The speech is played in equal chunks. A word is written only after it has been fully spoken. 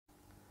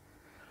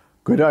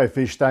Good day,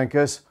 fish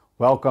tankers.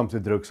 Welcome to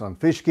Druk's on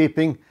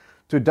Fishkeeping.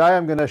 Today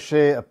I'm going to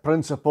share a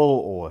principle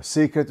or a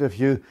secret with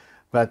you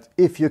that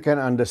if you can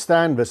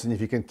understand this and if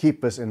you can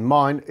keep this in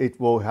mind, it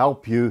will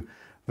help you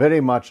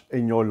very much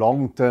in your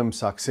long-term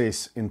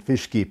success in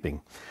fish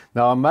keeping.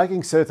 Now, I'm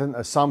making certain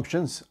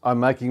assumptions.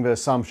 I'm making the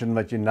assumption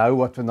that you know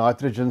what the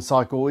nitrogen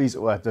cycle is,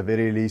 or at the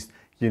very least,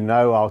 you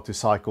know how to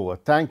cycle a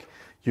tank.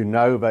 You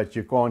know that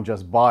you can't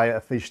just buy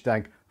a fish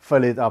tank,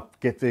 fill it up,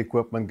 get the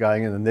equipment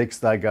going, and the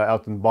next day go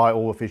out and buy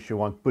all the fish you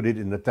want, put it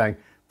in the tank,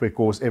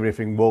 because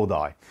everything will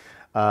die.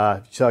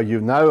 So you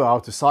know how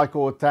to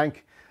cycle a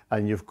tank,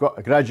 and you've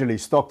got gradually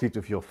stocked it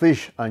with your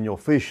fish, and your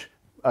fish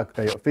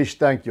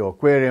tank, your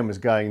aquarium is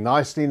going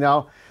nicely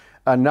now.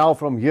 And now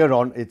from here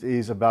on, it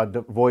is about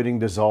avoiding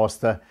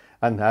disaster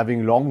and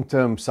having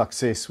long-term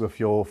success with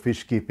your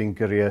fish keeping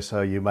career.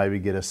 So you maybe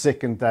get a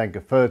second tank,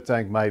 a third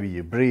tank, maybe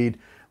you breed,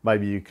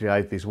 maybe you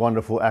create these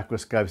wonderful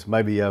aquascapes,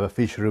 maybe you have a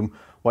fish room,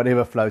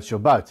 whatever floats your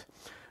boat.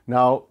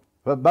 Now,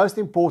 the most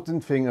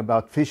important thing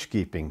about fish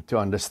keeping to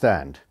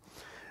understand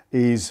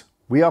is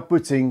we are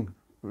putting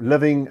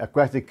living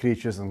aquatic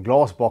creatures in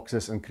glass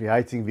boxes and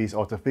creating these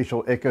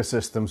artificial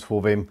ecosystems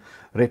for them,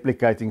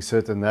 replicating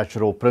certain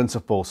natural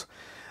principles.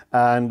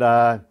 And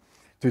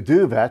to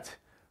do that,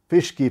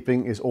 fish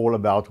keeping is all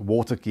about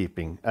water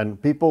keeping.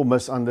 And people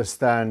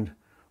misunderstand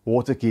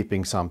water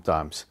keeping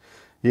sometimes.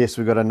 Yes,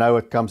 we've got to know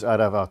it comes out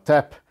of our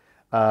tap,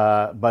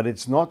 but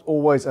it's not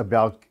always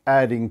about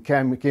adding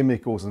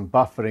chemicals and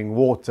buffering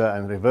water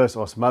and reverse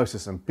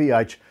osmosis and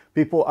pH.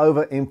 People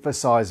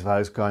overemphasize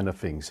those kind of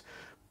things.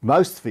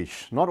 Most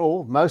fish, not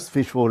all, most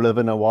fish will live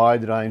in a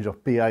wide range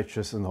of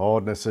pHs and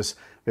hardnesses.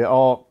 There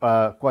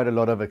are quite a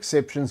lot of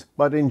exceptions,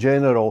 but in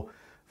general,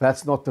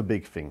 that's not the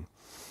big thing.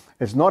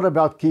 It's not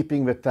about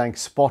keeping the tank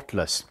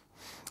spotless.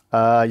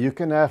 You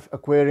can have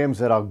aquariums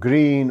that are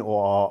green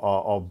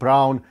or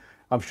brown.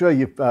 I'm sure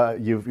you've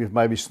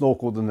maybe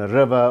snorkeled in a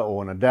river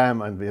or in a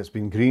dam and there's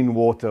been green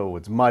water or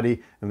it's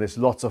muddy and there's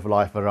lots of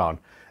life around.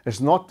 It's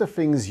not the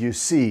things you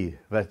see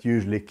that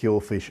usually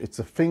kill fish. It's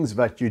the things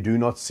that you do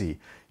not see.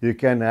 You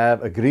can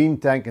have a green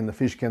tank and the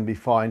fish can be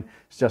fine.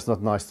 It's just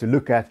not nice to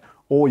look at.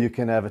 Or you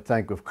can have a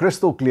tank with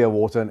crystal clear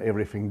water and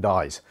everything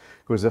dies.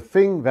 Because the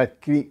thing that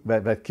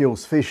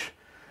kills fish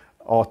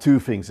are two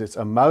things. It's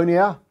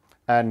ammonia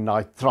and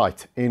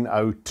nitrite,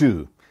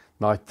 NO2.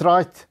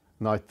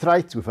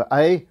 Nitrate with an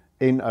A,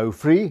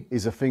 NO3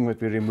 is a thing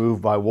that we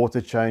remove by water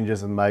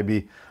changes and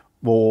maybe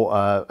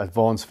more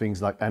advanced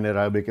things like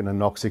anaerobic and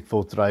anoxic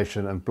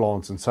filtration and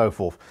plants and so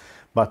forth.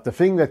 But the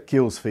thing that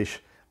kills fish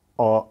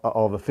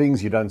are the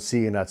things you don't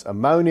see, and that's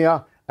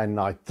ammonia and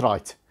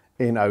nitrite,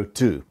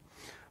 NO2.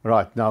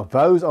 Right, now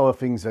those are the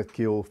things that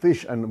kill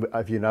fish, and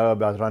if you know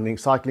about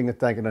cycling a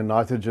tank in a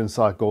nitrogen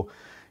cycle,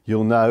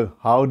 you'll know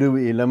how do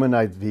we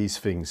eliminate these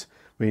things.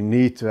 We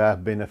need to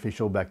have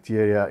beneficial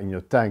bacteria in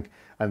your tank,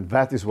 and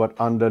that is what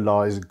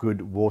underlies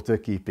good water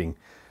keeping.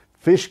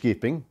 Fish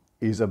keeping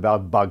is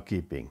about bug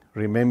keeping.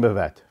 Remember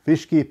that.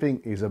 Fish keeping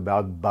is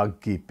about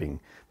bug keeping.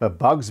 The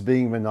bugs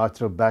being the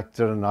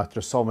Nitrobacter and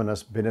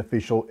Nitrosomonas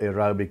beneficial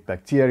aerobic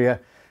bacteria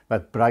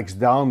that breaks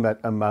down that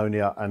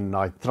ammonia and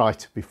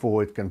nitrite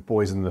before it can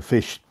poison the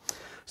fish.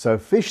 So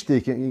fish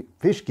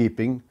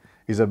keeping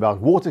is about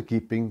water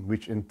keeping,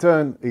 which in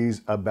turn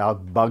is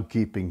about bug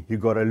keeping. You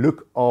got to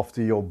look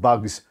after your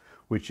bugs,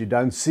 which you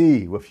don't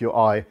see with your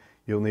eye.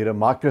 You'll need a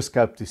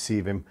microscope to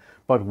see them.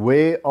 But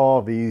where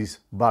are these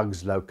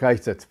bugs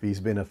located, these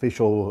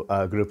beneficial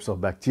groups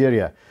of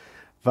bacteria?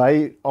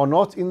 They are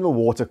not in the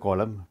water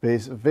column.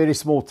 There's a very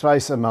small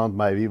trace amount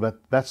maybe,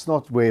 but that's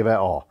not where they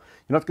are.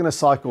 You're not going to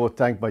cycle a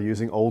tank by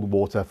using old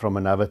water from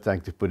another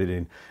tank to put it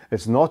in.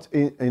 It's not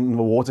in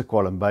the water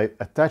column. They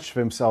attach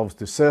themselves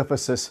to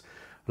surfaces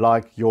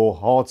like your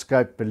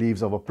hardscape, the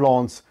leaves of a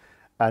plant,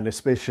 and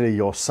especially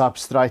your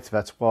substrate.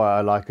 That's why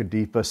I like a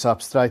deeper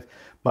substrate.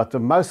 But the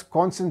most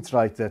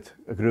concentrated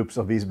groups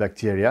of these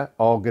bacteria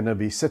are going to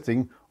be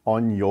sitting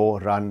on your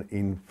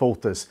run-in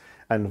filters.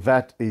 And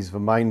that is the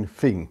main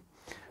thing.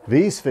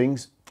 These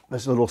things,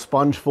 this little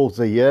sponge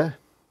filter here,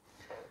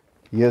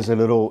 here's a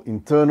little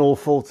internal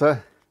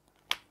filter.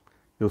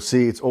 You'll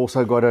see it's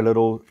also got a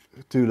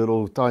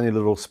two tiny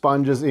little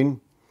sponges in.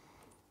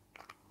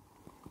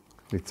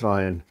 Let me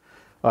try and,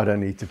 I don't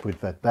need to put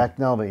that back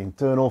now, the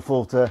internal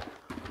filter.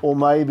 Or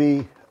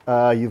maybe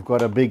you've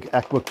got a big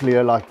aqua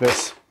clear like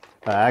this,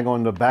 hang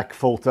on the back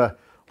filter,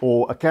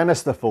 or a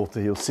canister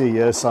filter. You'll see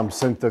here some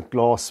sintered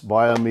glass,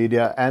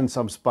 biomedia and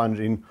some sponge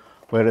in,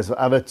 whereas the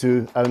other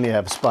two only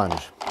have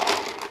sponge.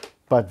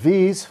 But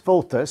these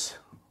filters,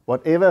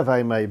 whatever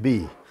they may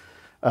be,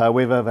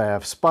 whether they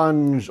have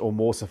sponge or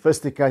more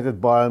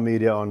sophisticated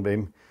biomedia on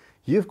them,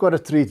 you've got to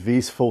treat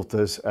these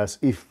filters as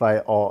if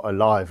they are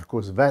alive,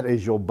 because that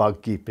is your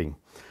bug keeping.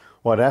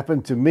 What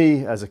happened to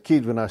me as a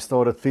kid when I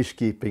started fish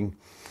keeping,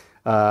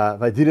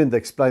 they didn't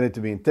explain it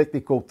to me in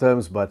technical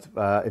terms, but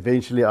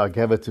eventually I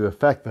gathered to the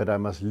fact that I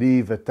must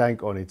leave the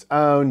tank on its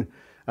own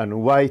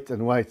and wait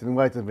and wait and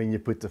wait, and then you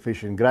put the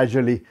fish in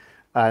gradually.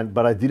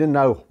 But I didn't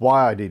know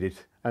why I did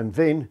it. And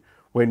then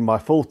when my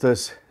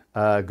filters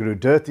grew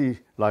dirty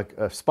like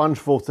a sponge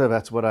filter.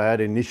 That's what I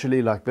had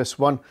initially, like this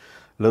one.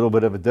 A little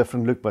bit of a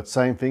different look, but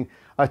same thing.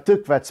 I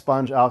took that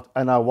sponge out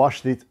and I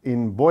washed it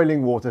in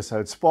boiling water so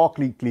it's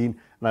sparkly clean,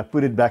 and I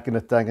put it back in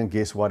the tank, and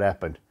guess what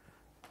happened?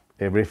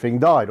 Everything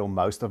died, or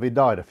most of it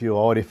died. A few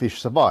hardy fish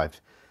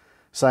survived.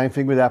 Same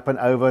thing would happen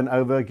over and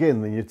over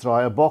again when you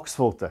try a box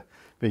filter.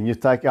 When you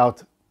take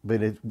out,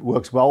 when it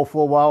works well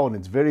for a while and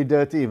it's very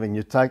dirty, when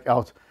you take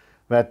out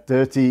that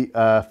dirty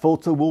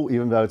filter wool,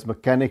 even though it's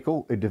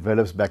mechanical, it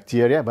develops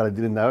bacteria, but I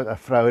didn't know it. I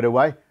throw it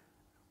away,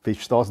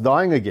 fish starts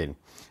dying again.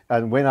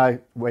 And when I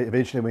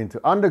eventually went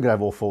to under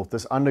gravel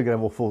filters,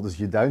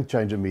 you don't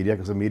change the media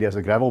because the media has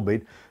a gravel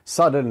bed.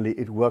 Suddenly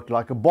it worked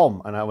like a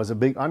bomb, and I was a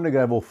big under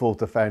gravel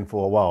filter fan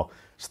for a while.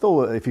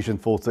 Still an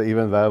efficient filter,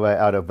 even though we're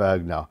out of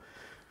vogue now.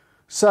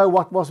 So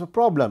what was the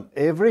problem?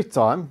 Every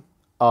time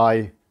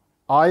I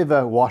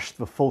either washed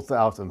the filter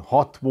out in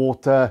hot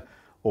water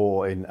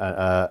or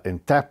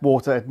in tap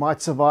water, it might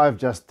survive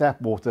just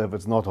tap water if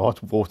it's not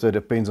hot water,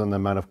 depends on the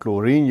amount of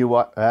chlorine you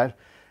add.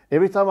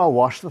 Every time I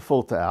washed the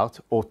filter out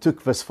or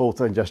took this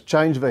filter and just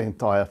changed the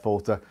entire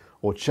filter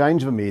or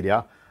changed the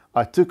media,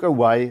 I took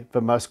away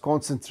the most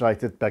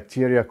concentrated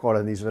bacteria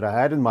colonies that I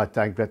had in my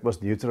tank that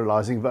was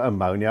neutralizing the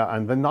ammonia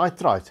and the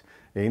nitrite.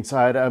 Hence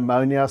I had an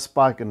ammonia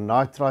spike and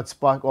nitrite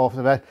spike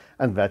after that,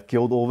 and that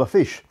killed all the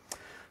fish.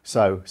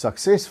 So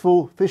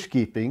successful fish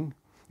keeping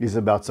is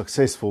about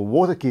successful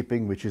water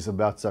keeping, which is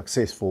about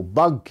successful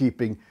bug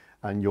keeping,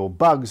 and your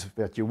bugs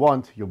that you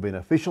want, your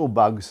beneficial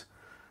bugs,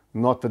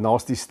 not the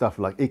nasty stuff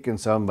like ick and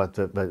so on, but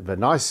the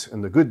nice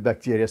and the good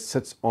bacteria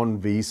sits on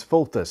these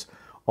filters,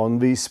 on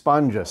these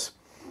sponges,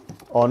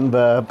 on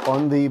the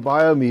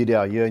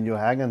biomedia here in your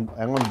hang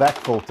on back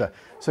filter.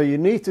 So you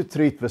need to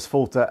treat this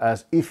filter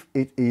as if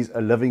it is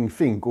a living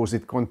thing, because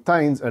it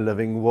contains a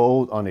living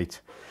world on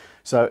it.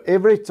 So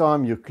every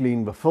time you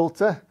clean the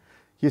filter,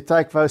 you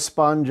take those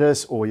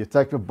sponges or you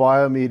take the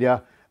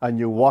biomedia and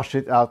you wash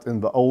it out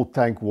in the old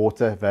tank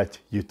water that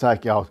you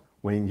take out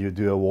when you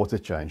do a water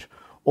change.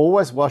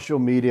 Always wash your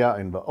media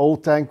in the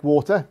old tank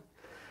water,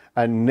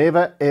 and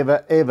never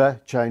ever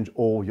ever change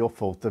all your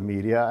filter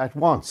media at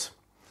once.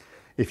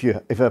 If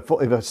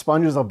the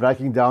sponges are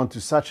breaking down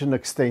to such an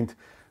extent,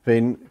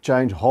 then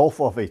change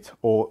half of it,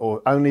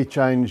 or only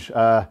change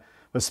the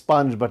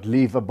sponge but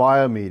leave the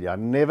biomedia.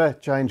 Never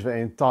change the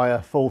entire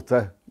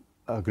filter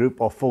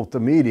group of filter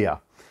media.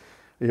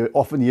 You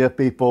often hear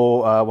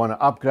people want to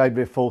upgrade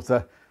their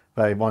filter.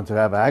 They want to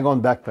have a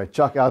hang-on back. They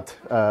chuck out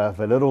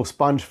the little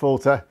sponge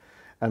filter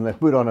and they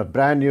put on a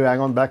brand new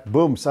hang-on back.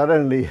 Boom!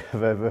 Suddenly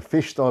the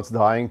fish starts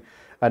dying,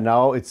 and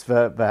now it's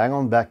the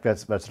hang-on back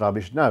that's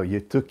rubbish. No, you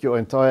took your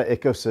entire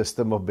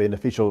ecosystem of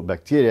beneficial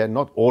bacteria,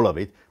 not all of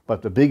it,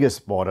 but the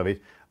biggest part of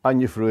it,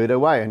 and you threw it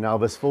away. And now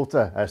this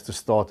filter has to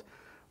start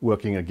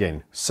working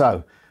again.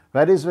 So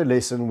that is the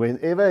lesson.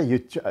 Whenever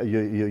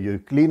you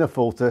clean a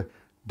filter,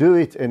 do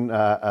it in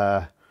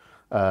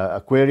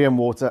aquarium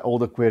water,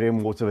 old aquarium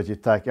water that you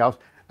take out,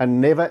 and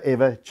never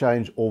ever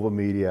change all the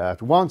media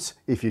at once.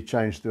 If you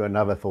change to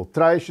another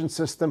filtration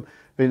system,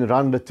 then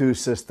run the two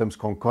systems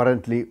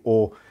concurrently,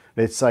 or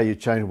let's say you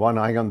change one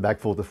hang-on back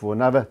filter for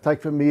another,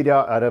 take the media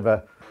out of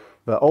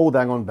the old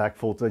hang-on back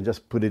filter and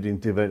just put it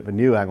into the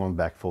new hang-on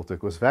back filter,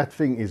 because that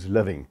thing is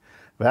living.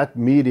 That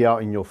media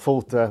in your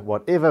filter,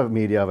 whatever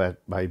media that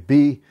may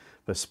be,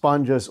 the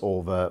sponges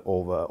or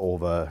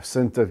the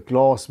sintered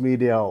glass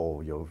media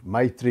or your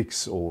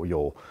matrix or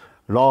your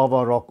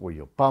lava rock or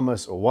your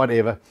pumice or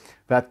whatever,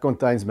 that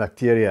contains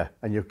bacteria,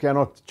 and you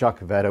cannot chuck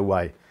that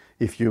away.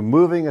 If you're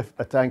moving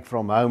a tank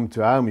from home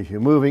to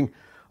home,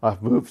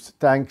 I've moved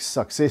tanks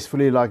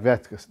successfully like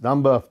that a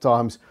number of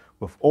times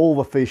with all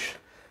the fish,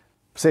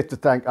 set the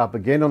tank up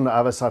again on the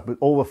other side with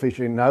all the fish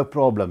in, no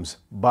problems.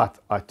 But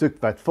I took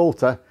that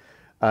filter,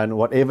 and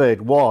whatever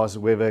it was,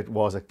 whether it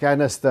was a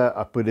canister,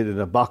 I put it in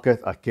a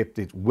bucket, I kept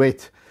it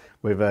wet.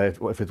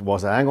 If it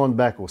was a hang-on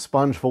back or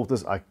sponge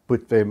filters, I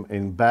put them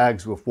in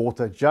bags with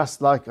water,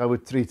 just like I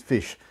would treat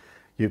fish.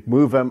 You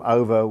move them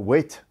over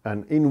wet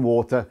and in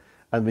water,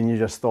 and then you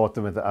just start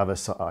them at the other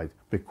side,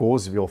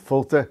 because your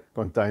filter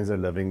contains a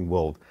living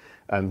world.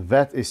 And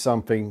that is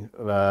something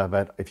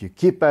that if you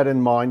keep that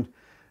in mind,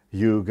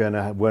 you're going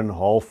to win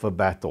half the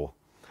battle.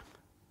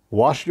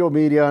 Wash your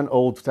media in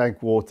old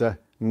tank water.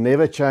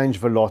 Never change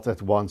the lot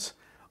at once.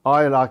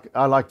 I like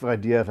the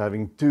idea of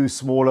having two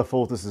smaller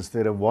filters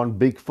instead of one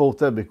big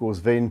filter,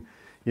 because then,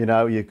 you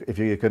know, if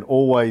you can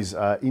always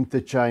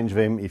interchange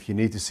them. If you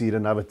need to seed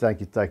another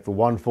tank, you take the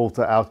one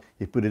filter out,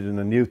 you put it in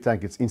a new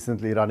tank, it's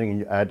instantly running, and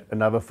you add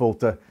another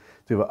filter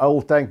to the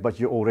old tank, but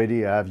you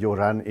already have your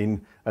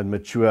run-in and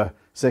mature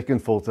second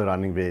filter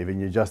running there, and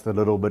you're just a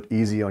little bit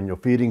easy on your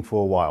feeding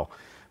for a while.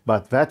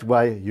 But that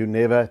way, you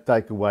never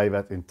take away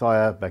that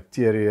entire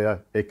bacteria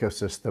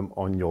ecosystem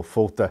on your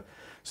filter.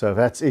 So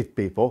that's it,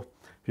 people.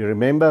 If you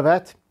remember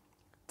that,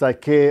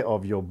 take care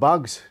of your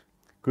bugs.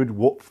 Good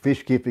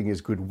fish keeping is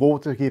good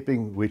water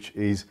keeping, which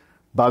is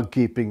bug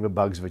keeping, the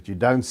bugs that you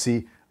don't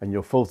see, and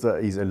your filter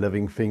is a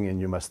living thing and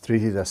you must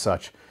treat it as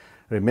such.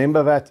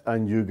 Remember that,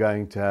 and you're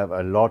going to have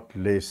a lot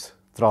less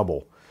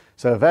trouble.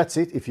 So that's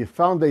it. If you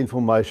found the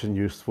information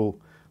useful,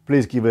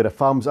 please give it a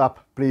thumbs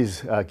up.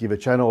 Please give a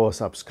channel a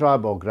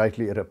subscribe. I'll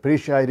greatly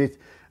appreciate it.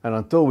 And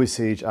until we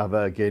see each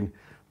other again,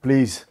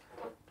 please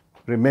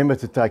remember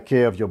to take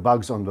care of your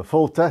bugs on the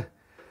filter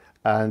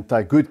and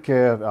take good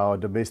care of our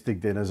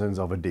domestic denizens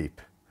of the deep.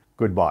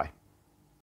 Goodbye.